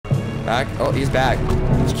Back. Oh, he's back.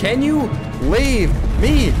 Can you leave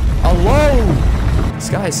me alone? This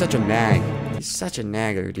guy is such a nag. He's such a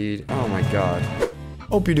nagger, dude. Oh my god.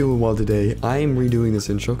 Hope you're doing well today. I am redoing this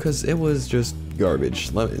intro because it was just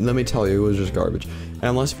garbage. Let me tell you, it was just garbage. And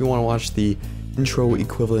unless if you want to watch the intro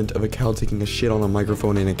equivalent of a cow taking a shit on a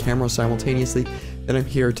microphone and a camera simultaneously, then I'm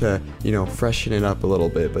here to, you know, freshen it up a little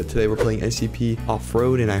bit. But today we're playing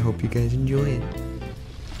SCP-Offroad, and I hope you guys enjoy it.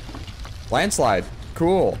 Landslide.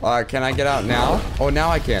 Cool. Can I get out now? Oh, now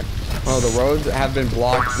I can. Oh, the roads have been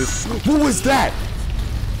blocked. What was that?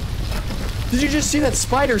 Did you just see that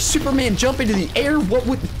spider Superman jump into the air?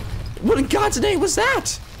 What in God's name was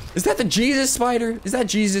that? Is that the Jesus spider? Is that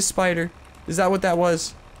Jesus spider? Is that what that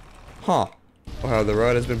was? Huh. Wow, the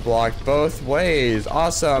road has been blocked both ways.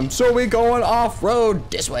 Awesome. So we going off-road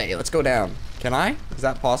this way. Let's go down. Can I? Is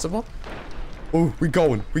that possible? Oh, we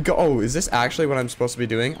going. Oh, is this actually what I'm supposed to be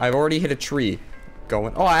doing? I've already hit a tree.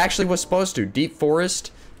 Going. Oh, I actually was supposed to. Deep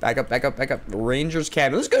forest. Back up, back up, back up. Ranger's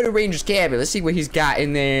cabin. Let's go to Ranger's cabin. Let's see what he's got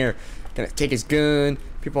in there. Gonna take his gun.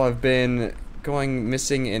 People have been going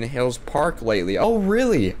missing in Hills Park lately. Oh,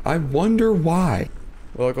 really? I wonder why.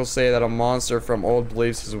 Locals say that a monster from old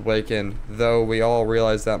beliefs has awakened, though we all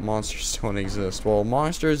realize that monsters don't exist. Well,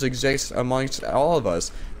 monsters exist amongst all of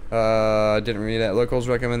us. Didn't read that. Locals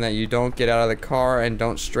recommend that you don't get out of the car and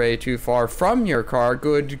don't stray too far from your car.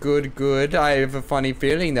 Good, good, good. I have a funny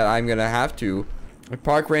feeling that I'm gonna have to. A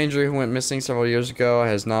park ranger who went missing several years ago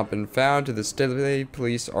has not been found. To this day,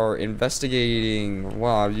 police are investigating.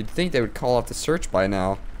 Wow, you'd think they would call off the search by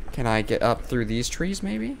now. Can I get up through these trees,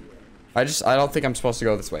 maybe? I don't think I'm supposed to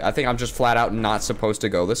go this way. I think I'm just flat out not supposed to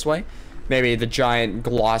go this way. Maybe the giant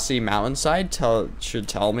glossy mountainside should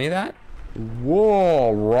tell me that.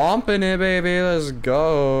 Whoa, romping it, baby. Let's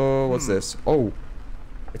go. What's this? Oh,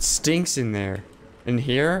 it stinks in there. In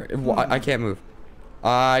here? I can't move.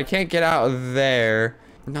 I can't get out of there.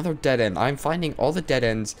 Another dead end. I'm finding all the dead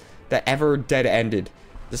ends that ever dead ended.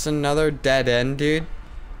 Is this another dead end, dude?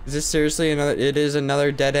 Is this seriously another? It is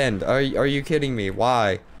another dead end. Are you kidding me?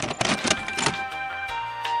 Why?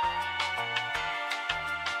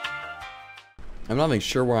 I'm not even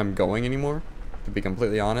sure where I'm going anymore. To be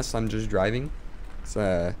completely honest, I'm just driving. It's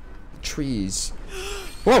trees.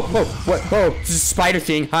 Whoa, whoa, what? Whoa, this is a spider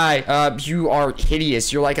thing. Hi, you are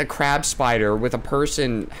hideous. You're like a crab spider with a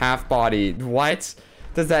person half body. What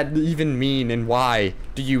does that even mean, and why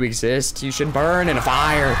do you exist? You should burn in a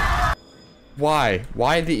fire. Why?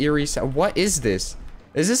 Why the eerie sound? What is this?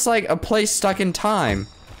 Is this like a place stuck in time?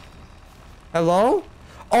 Hello?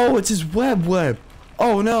 Oh, it's his web.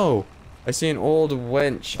 Oh no. I see an old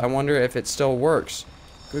winch. I wonder if it still works.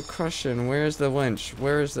 Good question. Where's the winch?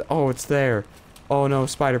 Where is the... Oh, it's there. Oh no,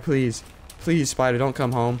 spider, please. Please, spider, don't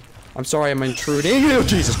come home. I'm sorry I'm intruding. Oh,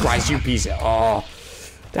 Jesus Christ, you piece of... Oh.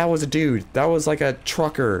 That was a dude. That was like a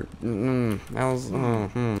trucker. That was...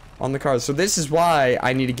 on the car. So this is why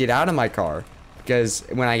I need to get out of my car. Because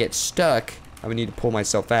when I get stuck, I would need to pull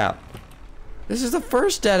myself out. This is the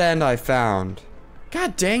first dead end I found.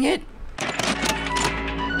 God dang it.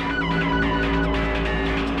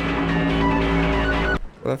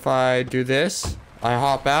 What if I do this? I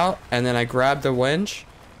hop out, and then I grab the winch,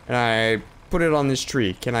 and I put it on this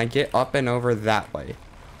tree. Can I get up and over that way?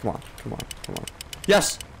 Come on, come on, come on.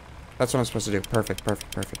 Yes! That's what I'm supposed to do. Perfect,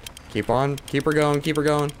 perfect, perfect. Keep on. Keep her going, keep her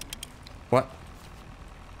going. What?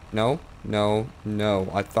 No, no, no.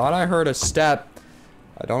 I thought I heard a step.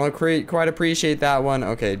 I don't quite appreciate that one.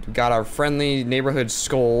 Okay, got our friendly neighborhood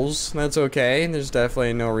skulls. That's okay. There's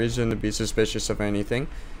definitely no reason to be suspicious of anything.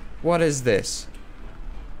 What is this?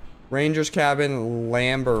 Ranger's cabin,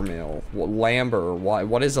 Lamber mill. Lamber.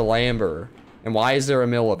 What is a Lamber? And why is there a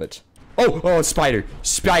mill of it? Oh, it's spider.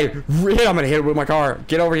 Spider. I'm gonna hit it with my car.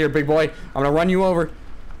 Get over here, big boy. I'm gonna run you over.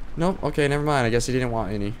 Nope. Okay, never mind. I guess he didn't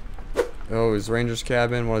want any. Oh, is Ranger's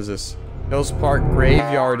cabin. What is this? Hills Park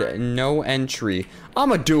graveyard. No entry.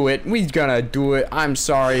 I'ma do it. We gonna do it. I'm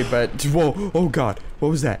sorry, but whoa. Oh God. What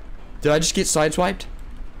was that? Did I just get sideswiped?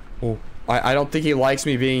 Oh, I don't think he likes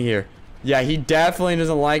me being here. Yeah, he definitely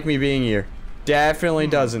doesn't like me being here. Definitely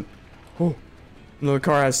doesn't. Oh, no, the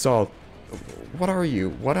car has stalled. What are you?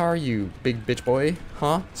 What are you, big bitch boy?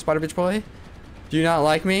 Huh? Spider bitch boy? Do you not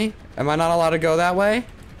like me? Am I not allowed to go that way?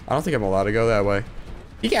 I don't think I'm allowed to go that way.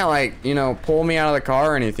 He can't, like, you know, pull me out of the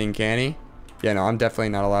car or anything, can he? Yeah, no, I'm definitely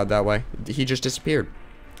not allowed that way. He just disappeared.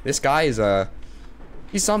 This guy is,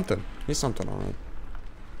 he's something. He's something, alright.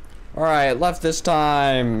 Alright, left this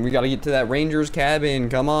time. We gotta get to that ranger's cabin.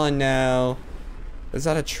 Come on now. Is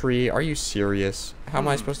that a tree? Are you serious? How am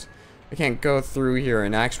I supposed to... I can't go through here.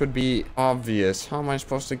 An axe would be obvious. How am I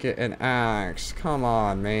supposed to get an axe? Come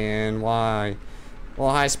on, man. Why? Well,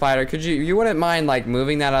 hi, Spider. Could you wouldn't mind, like,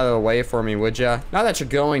 moving that out of the way for me, would ya? Not that you're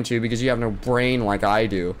going to, because you have no brain like I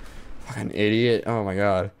do. Fucking idiot. Oh, my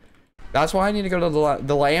God. That's why I need to go to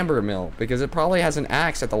the Lamber Mill, because it probably has an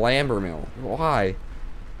axe at the Lamber Mill. Why?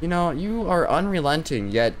 You know, you are unrelenting,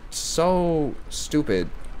 yet so stupid.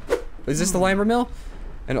 Is this the Lamber Mill?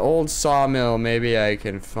 An old sawmill. Maybe I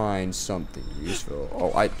can find something useful.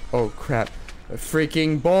 Oh, crap. A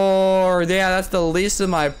freaking board. Yeah, that's the least of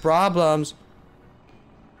my problems.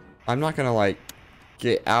 I'm not gonna, like,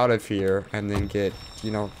 get out of here and then get,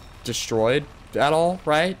 you know, destroyed at all,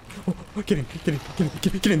 right? Oh, get in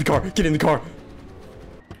the car, get in the car.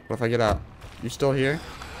 What if I get out? You still here?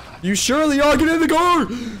 You surely are. Get in the car.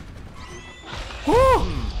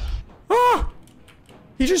 Oh! Ah!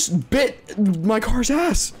 He just bit my car's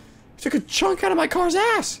ass. He took a chunk out of my car's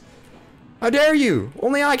ass. How dare you?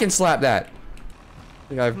 Only I can slap that. I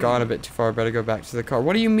think I've gone a bit too far. Better go back to the car.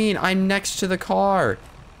 What do you mean? I'm next to the car.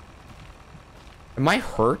 Am I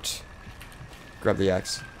hurt? Grab the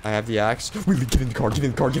axe. I have the axe. Really, get in the car, get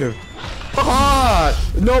in the car, get in. Ah!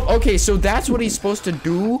 Nope, okay, so that's what he's supposed to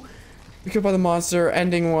do. Be killed by the monster,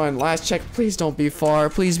 ending one. Last check, please don't be far.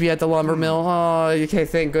 Please be at the lumber mill. Oh, okay,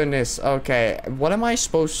 thank goodness. Okay, what am I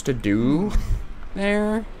supposed to do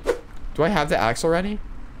there? Do I have the axe already?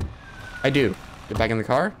 I do. Get back in the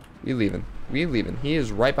car. We leaving. We leaving. He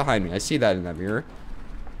is right behind me. I see that in that mirror.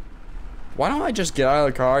 Why don't I just get out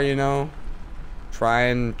of the car, you know? Try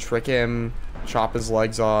and trick him. Chop his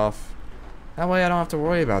legs off. That way I don't have to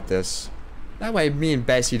worry about this. That way me and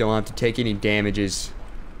Bessie don't have to take any damages,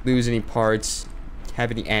 lose any parts,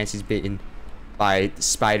 have any asses bitten by the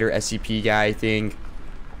spider SCP guy thing.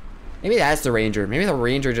 Maybe that's the Ranger. Maybe the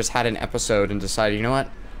Ranger just had an episode and decided, you know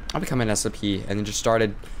what? I'll become an SCP, and then just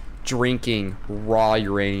started drinking raw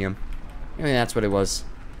uranium. Maybe that's what it was.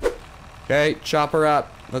 Okay, chop her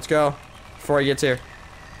up. Let's go. Before he gets here.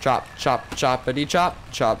 Chop, chop, choppity chop,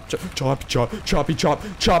 chop, chop, chop, chop, choppy chop,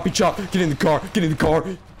 choppy chop. Get in the car, get in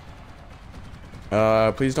the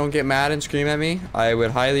car. Please don't get mad and scream at me. I would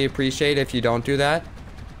highly appreciate if you don't do that.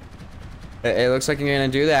 It looks like you're gonna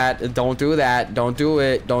do that. Don't do that. Don't do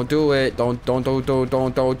it. Don't do it. Don't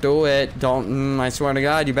do it. Don't. I swear to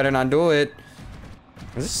God, you better not do it.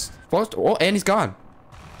 Is this supposed to? Oh, and he's gone.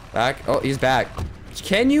 Back. Oh, he's back.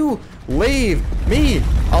 Can you leave me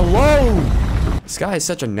alone? This guy is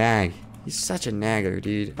such a nag. He's such a nagger,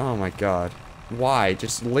 dude. Oh my God. Why?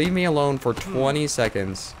 Just leave me alone for 20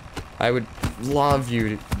 seconds. I would love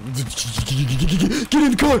you to... Get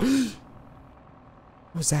in the car! What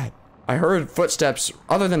was that? I heard footsteps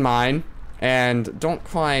other than mine, and don't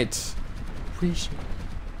quite appreciate...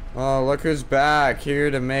 Oh, look who's back.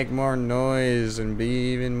 Here to make more noise and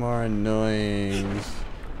be even more annoying.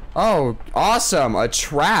 Oh, awesome! A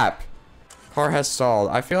trap! Car has stalled.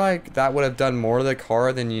 I feel like that would have done more to the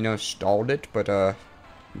car than, you know, stalled it, but,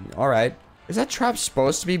 alright. Is that trap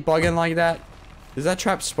supposed to be bugging like that? Is that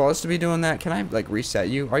trap supposed to be doing that? Can I, like, reset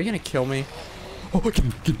you? Are you gonna kill me? Oh, get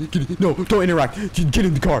in. No, don't interact. Get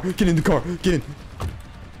in the car. Get in the car. Get in.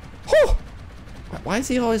 Oh! Why is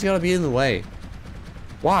he always gotta be in the way?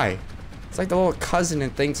 Why? It's like the little cousin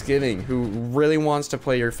at Thanksgiving who really wants to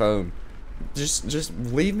play your phone. Just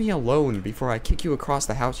leave me alone before I kick you across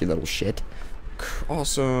the house, you little shit.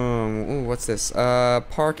 Awesome. Ooh, what's this?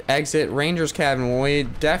 Park exit Ranger's cabin. Well, we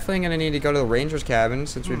definitely gonna need to go to the Ranger's cabin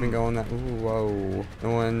since we've been going that. Ooh, whoa. No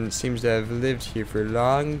one seems to have lived here for a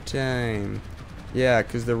long time. Yeah,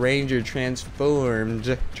 because the Ranger transformed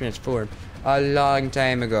a long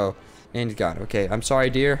time ago. And he's gone. Okay, I'm sorry,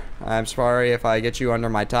 dear. I'm sorry if I get you under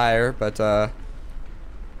my tire, but,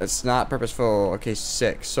 it's not purposeful. Okay,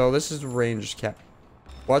 6. So this is the Ranger's cap.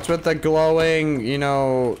 What's with the glowing, you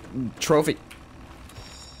know, trophy?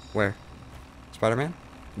 Where? Spider-Man?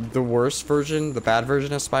 The worst version? The bad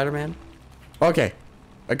version of Spider-Man? Okay.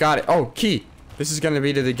 I got it. Oh, key. This is gonna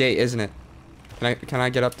be to the gate, isn't it? Can I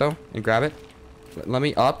get up, though, and grab it? Let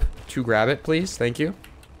me up to grab it, please. Thank you.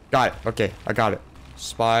 Got it. Okay, I got it.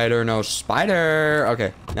 Spider, no spider.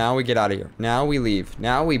 Okay, now we get out of here. Now we leave.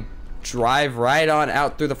 Now we drive right on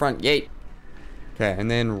out through the front gate. Okay, and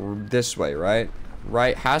then this way, right?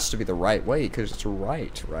 Right has to be the right way because it's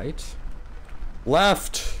right?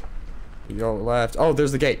 Left. You go left. Oh,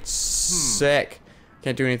 there's the gate. Sick.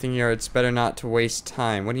 Can't do anything here. It's better not to waste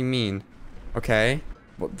time. What do you mean? Okay.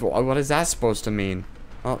 What is that supposed to mean?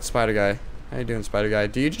 Oh, Spider Guy. How you doing, Spider Guy?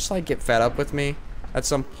 Do you just like get fed up with me at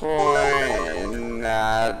some point?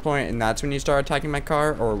 And that's when you start attacking my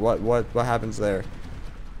car, or what happens there?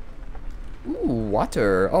 Ooh,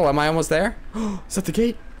 water. Oh, am I almost there? Is that the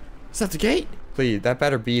gate? Is that the gate? Please, that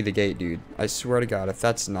better be the gate, dude. I swear to God, if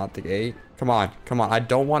that's not the gate. Come on, come on. I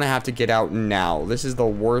don't want to have to get out now. This is the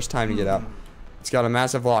worst time to get out. It's got a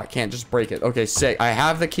massive lock. Can't just break it. Okay, sick. I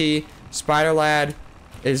have the key. Spider Lad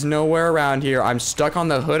is nowhere around here. I'm stuck on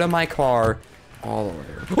the hood of my car. All the way.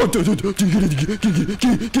 Oh, get in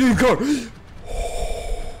the car.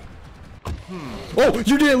 Oh,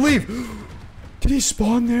 you didn't leave. Did he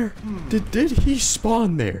spawn there? Did he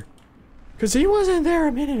spawn there? Because he wasn't there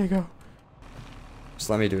a minute ago. Just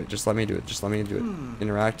let me do it. Just let me do it. Just let me do it.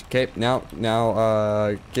 Interact. Okay, now,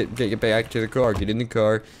 get back to the car. Get in the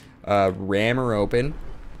car. Ram her open.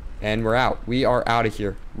 And we're out. We are out of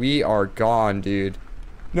here. We are gone, dude.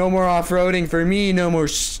 No more off-roading for me. No more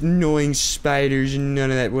annoying spiders and none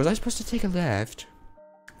of that. Was I supposed to take a left?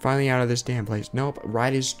 Finally out of this damn place. Nope.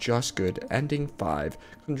 Right is just good. Ending 5.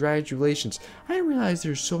 Congratulations. I didn't realize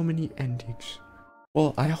there's so many endings.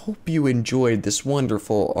 Well, I hope you enjoyed this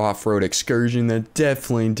wonderful off-road excursion that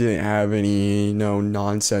definitely didn't have any,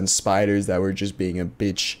 nonsense spiders that were just being a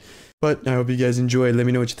bitch. But I hope you guys enjoyed. Let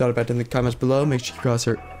me know what you thought about it in the comments below. Make sure you cross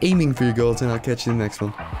her aiming for your goals, and I'll catch you in the next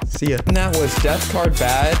one. See ya. And that was Death Card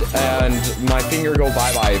Bad, and my finger go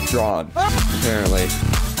bye-bye drawn. Apparently.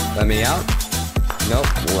 Let me out? Nope.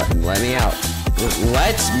 Let me out.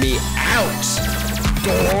 Let me out!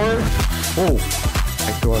 Door! Oh.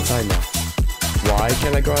 I can go outside now. Why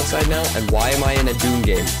can't I go outside now? And why am I in a Doom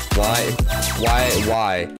game? Why?